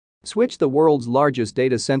Switch, the world's largest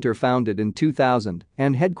data center, founded in 2000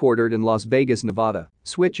 and headquartered in Las Vegas, Nevada,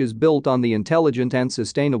 Switch is built on the intelligent and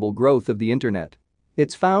sustainable growth of the internet.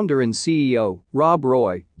 Its founder and CEO, Rob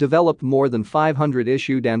Roy, developed more than 500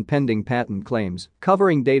 issued and pending patent claims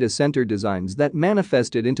covering data center designs that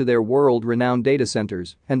manifested into their world-renowned data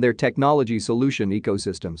centers and their technology solution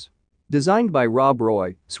ecosystems. Designed by Rob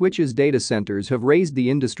Roy, Switch's data centers have raised the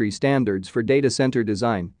industry standards for data center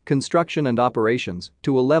design, construction and operations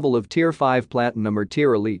to a level of Tier 5 Platinum or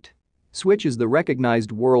Tier Elite. Switch is the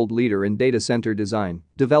recognized world leader in data center design,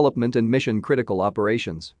 development and mission-critical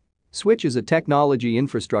operations. Switch is a technology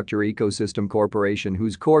infrastructure ecosystem corporation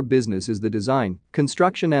whose core business is the design,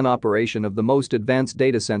 construction and operation of the most advanced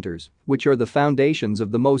data centers, which are the foundations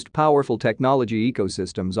of the most powerful technology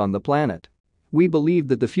ecosystems on the planet. We believe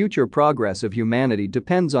that the future progress of humanity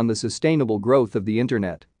depends on the sustainable growth of the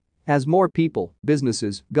internet. As more people,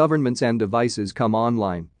 businesses, governments and devices come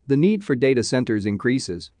online, the need for data centers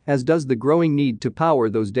increases, as does the growing need to power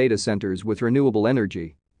those data centers with renewable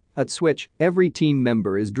energy. At Switch, every team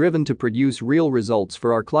member is driven to produce real results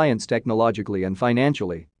for our clients technologically and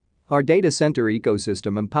financially. Our data center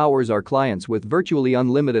ecosystem empowers our clients with virtually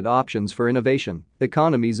unlimited options for innovation,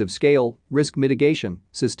 economies of scale, risk mitigation,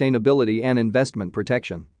 sustainability and investment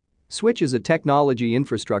protection. Switch is a technology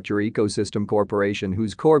infrastructure ecosystem corporation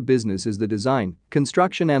whose core business is the design,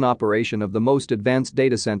 construction and operation of the most advanced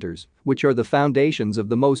data centers, which are the foundations of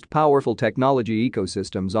the most powerful technology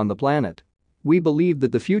ecosystems on the planet. We believe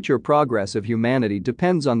that the future progress of humanity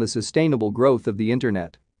depends on the sustainable growth of the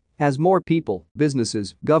internet. As more people,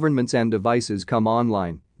 businesses, governments and devices come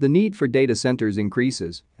online, the need for data centers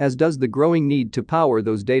increases, as does the growing need to power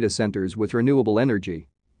those data centers with renewable energy.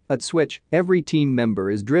 At Switch, every team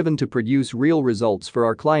member is driven to produce real results for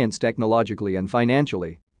our clients technologically and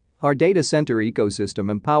financially. Our data center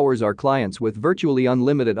ecosystem empowers our clients with virtually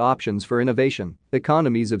unlimited options for innovation,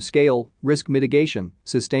 economies of scale, risk mitigation,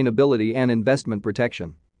 sustainability and investment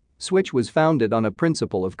protection. Switch was founded on a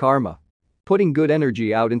principle of karma. Putting good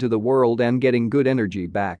energy out into the world and getting good energy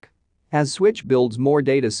back. As Switch builds more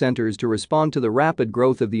data centers to respond to the rapid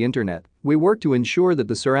growth of the internet, we work to ensure that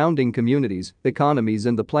the surrounding communities, economies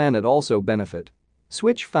and the planet also benefit.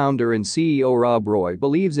 Switch founder and CEO Rob Roy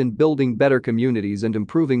believes in building better communities and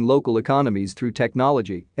improving local economies through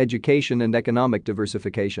technology, education and economic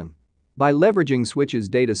diversification. By leveraging Switch's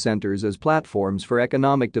data centers as platforms for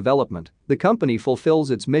economic development, the company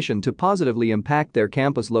fulfills its mission to positively impact their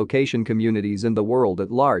campus location communities and the world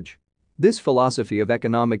at large. This philosophy of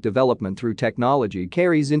economic development through technology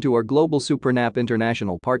carries into our global SuperNAP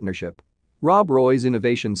international partnership. Rob Roy's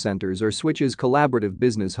innovation centers are Switch's collaborative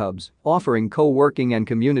business hubs, offering co-working and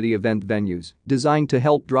community event venues designed to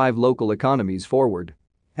help drive local economies forward.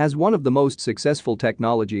 As one of the most successful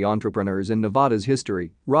technology entrepreneurs in Nevada's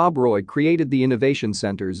history, Rob Roy created the innovation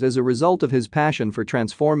centers as a result of his passion for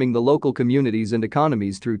transforming the local communities and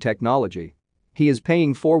economies through technology. He is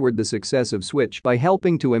paying forward the success of Switch by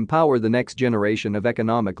helping to empower the next generation of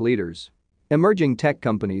economic leaders. Emerging tech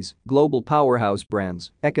companies, global powerhouse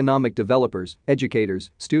brands, economic developers, educators,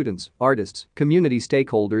 students, artists, community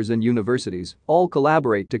stakeholders and universities all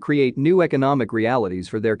collaborate to create new economic realities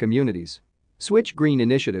for their communities. Switch Green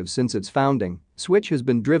Initiative. Since its founding, Switch has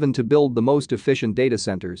been driven to build the most efficient data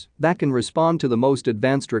centers that can respond to the most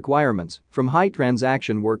advanced requirements, from high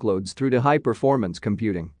transaction workloads through to high-performance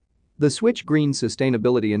computing. The Switch Green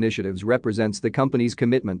Sustainability Initiatives represents the company's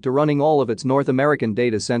commitment to running all of its North American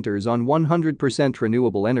data centers on 100%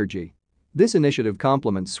 renewable energy. This initiative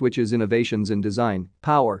complements Switch's innovations in design,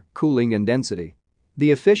 power, cooling and density.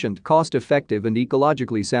 The efficient, cost-effective and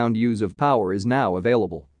ecologically sound use of power is now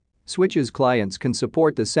available. Switch's clients can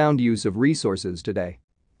support the sound use of resources today.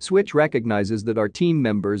 Switch recognizes that our team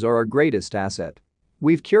members are our greatest asset.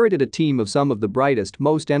 We've curated a team of some of the brightest,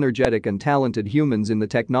 most energetic and talented humans in the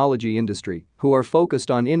technology industry who are focused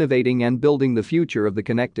on innovating and building the future of the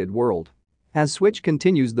connected world. As Switch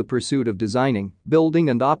continues the pursuit of designing, building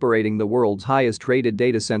and operating the world's highest-rated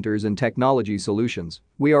data centers and technology solutions,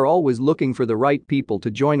 we are always looking for the right people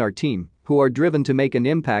to join our team who are driven to make an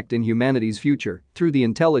impact in humanity's future through the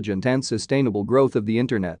intelligent and sustainable growth of the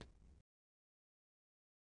internet.